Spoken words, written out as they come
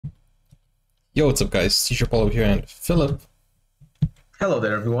Yo, what's up guys? Teacher Paulo here and Philip. Hello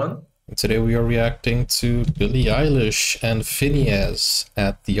there, everyone. And today we are reacting to Billie Eilish and FINNEAS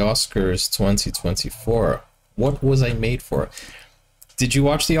at the Oscars 2024. What was I made for? Did you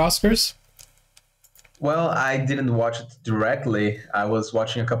watch the Oscars? Well, I didn't watch it directly. I was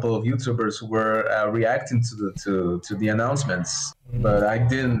watching a couple of YouTubers who were reacting to the announcements, but I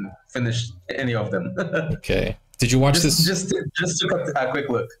didn't finish any of them. Okay. Did you watch this? Just took a quick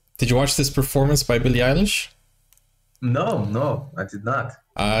look. Did you watch this performance by Billie Eilish? No, I did not.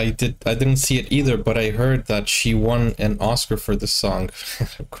 I didn't see it either, but I heard that she won an Oscar for this song.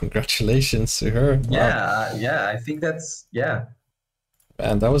 Congratulations to her. Wow. Yeah, I think that's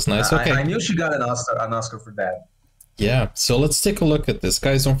Man, that was nice. Okay. I knew she got an Oscar for that. Yeah, so let's take a look at this.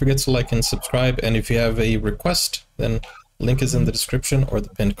 Guys, don't forget to like and subscribe. And if you have a request, then link is in the description or the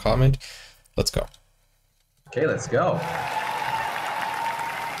pinned comment. Let's go. Okay, let's go.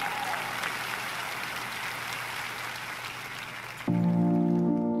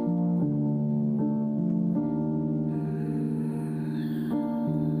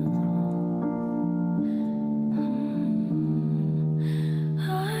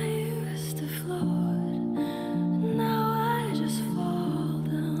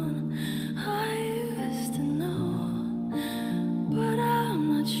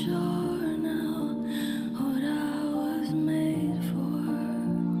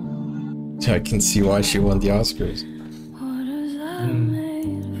 I can see why she won the Oscars.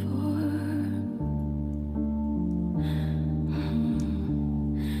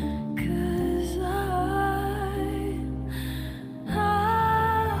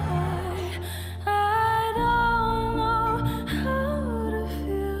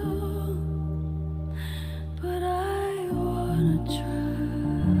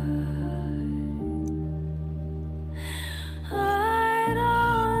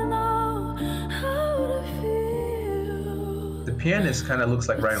 The pianist kind of looks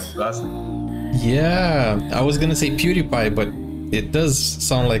like Ryan Gosling. Yeah, I was gonna say PewDiePie, but it does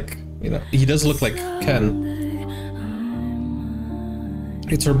sound like, you know, he does look like Ken.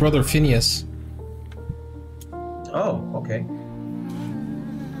 It's her brother Phineas. Oh, okay.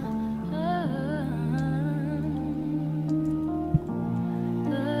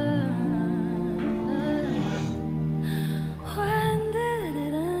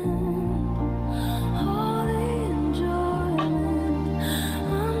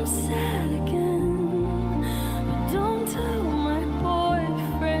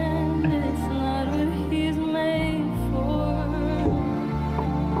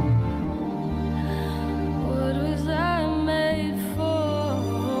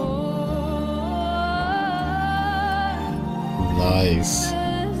 Nice.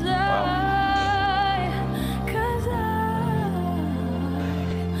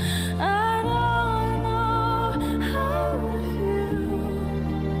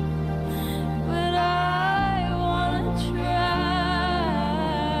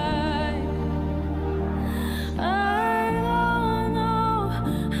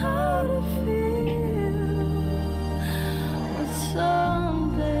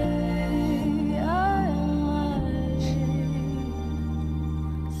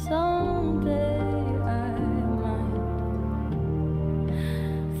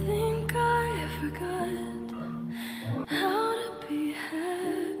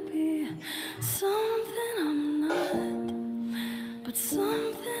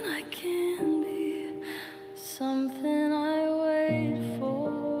 Something I can be, something I wait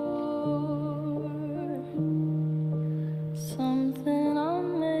for, something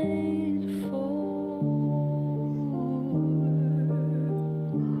I'm made for,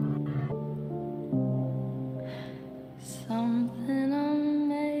 something I'm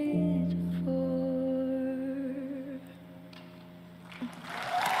made for.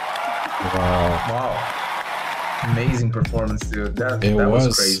 Wow. Amazing performance, dude. That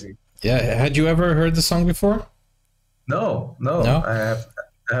was crazy. Yeah, had you ever heard the song before? No. I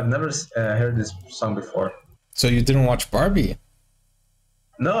have never heard this song before. So you didn't watch Barbie?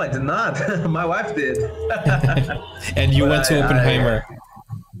 No, I did not. My wife did. And you went to Oppenheimer.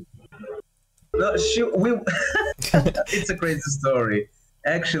 No, it's a crazy story.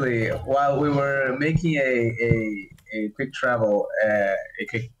 Actually, while we were making a quick travel, a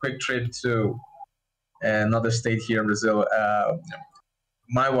quick trip to another state here in Brazil,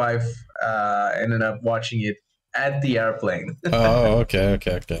 my wife ended up watching it at the airplane. Oh, okay.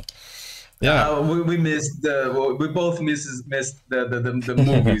 Yeah, we both missed the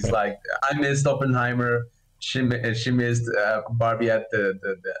movies. Like, I missed Oppenheimer. She missed Barbie at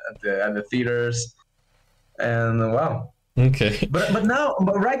the theaters, and wow, Okay. But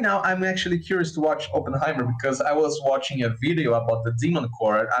right now, I'm actually curious to watch Oppenheimer because I was watching a video about the Demon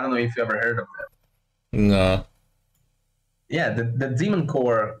Core. I don't know if you ever heard of that. No. Yeah, the Demon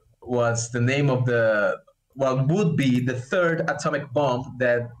Core was the name of would be the third atomic bomb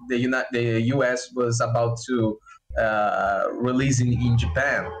that the U.S. was about to release in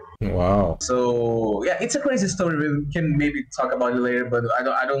Japan. Wow. So yeah, it's a crazy story. We can maybe talk about it later, but I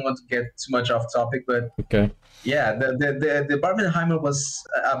don't want to get too much off topic. But Okay. yeah, the Barbenheimer was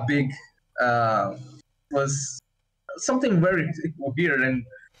something very weird and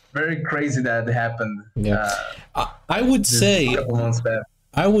very crazy that happened. Yeah. I would say Couple months back.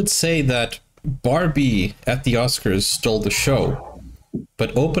 I would say that Barbie at the Oscars stole the show,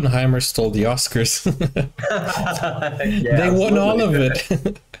 but Oppenheimer stole the Oscars. Yeah, They won all of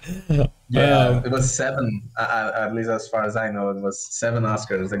absolutely. it. Yeah, it was 7. At least as far as I know, it was 7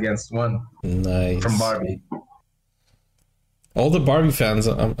 Oscars against 1 Nice. from Barbie. All the Barbie fans,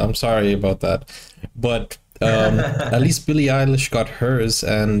 I'm sorry about that, but at least Billie Eilish got hers,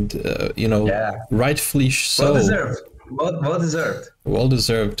 and Yeah. rightfully so. Well deserved. Well deserved. Well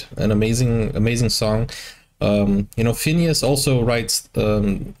deserved. An amazing song. Phineas also writes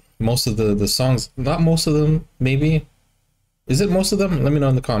most of the songs. Not most of them, maybe. Is it most of them? Let me know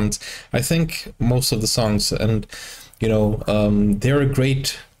in the comments. I think most of the songs, and they're a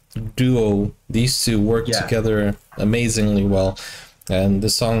great duo. These two work together amazingly well, and the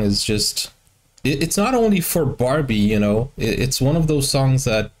song is just. It's not only for Barbie, it's one of those songs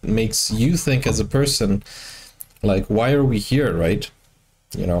that makes you think as a person, like, why are we here, right?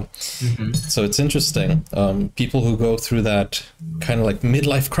 So it's interesting. People who go through that kind of like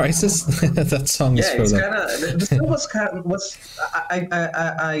midlife crisis, that song is for them. The song was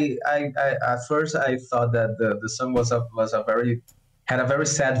I at first I thought that the song had a very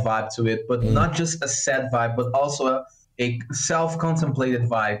sad vibe to it, but not just a sad vibe, but also a self-contemplated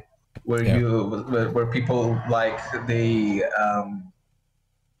vibe where people like they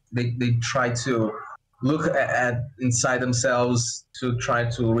try to look at inside themselves to try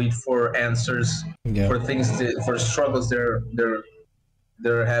to read for answers for things for struggles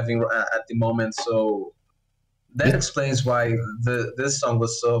they're having at the moment. So that explains why this song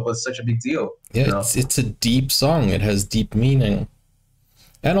was such a big deal. Yeah, it's a deep song. It has deep meaning.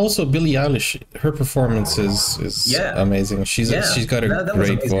 And also Billie Eilish, her performance is amazing. She's got a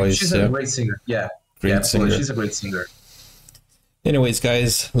great voice. She's a great singer. Great singer. She's a great singer. Anyways,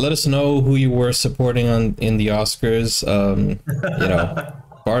 guys, let us know who you were supporting in the Oscars.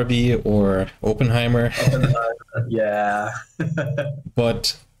 Barbie or Oppenheimer. Yeah.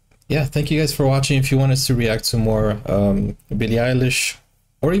 But yeah, thank you guys for watching. If you want us to react to more Billie Eilish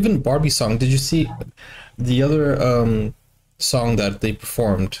or even Barbie song, did you see the other song that they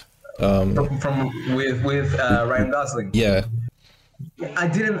performed with Ryan Gosling? Yeah, I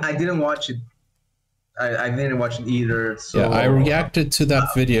didn't watch it. I didn't watch it either. So yeah, I reacted to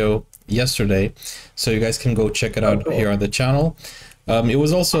that video yesterday, so you guys can go check it out here on the channel. It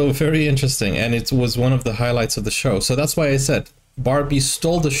was also very interesting, and it was one of the highlights of the show. So that's why I said Barbie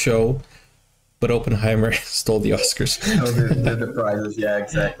stole the show, but Oppenheimer stole the Oscars. the prizes, yeah,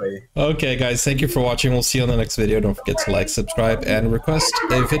 exactly. Okay, guys, thank you for watching. We'll see you on the next video. Don't forget to like, subscribe, and request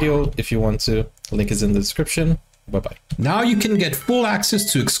a video if you want to. Link is in the description. Bye-bye. Now you can get full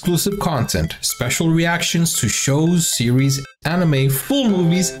access to exclusive content, special reactions to shows, series, anime, full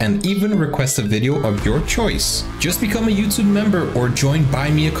movies, and even request a video of your choice. Just become a YouTube member or join Buy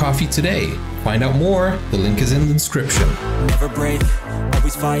Me a Coffee today. Find out more, the link is in the description. Never break,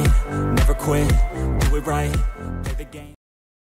 always fight, never quit, do it right.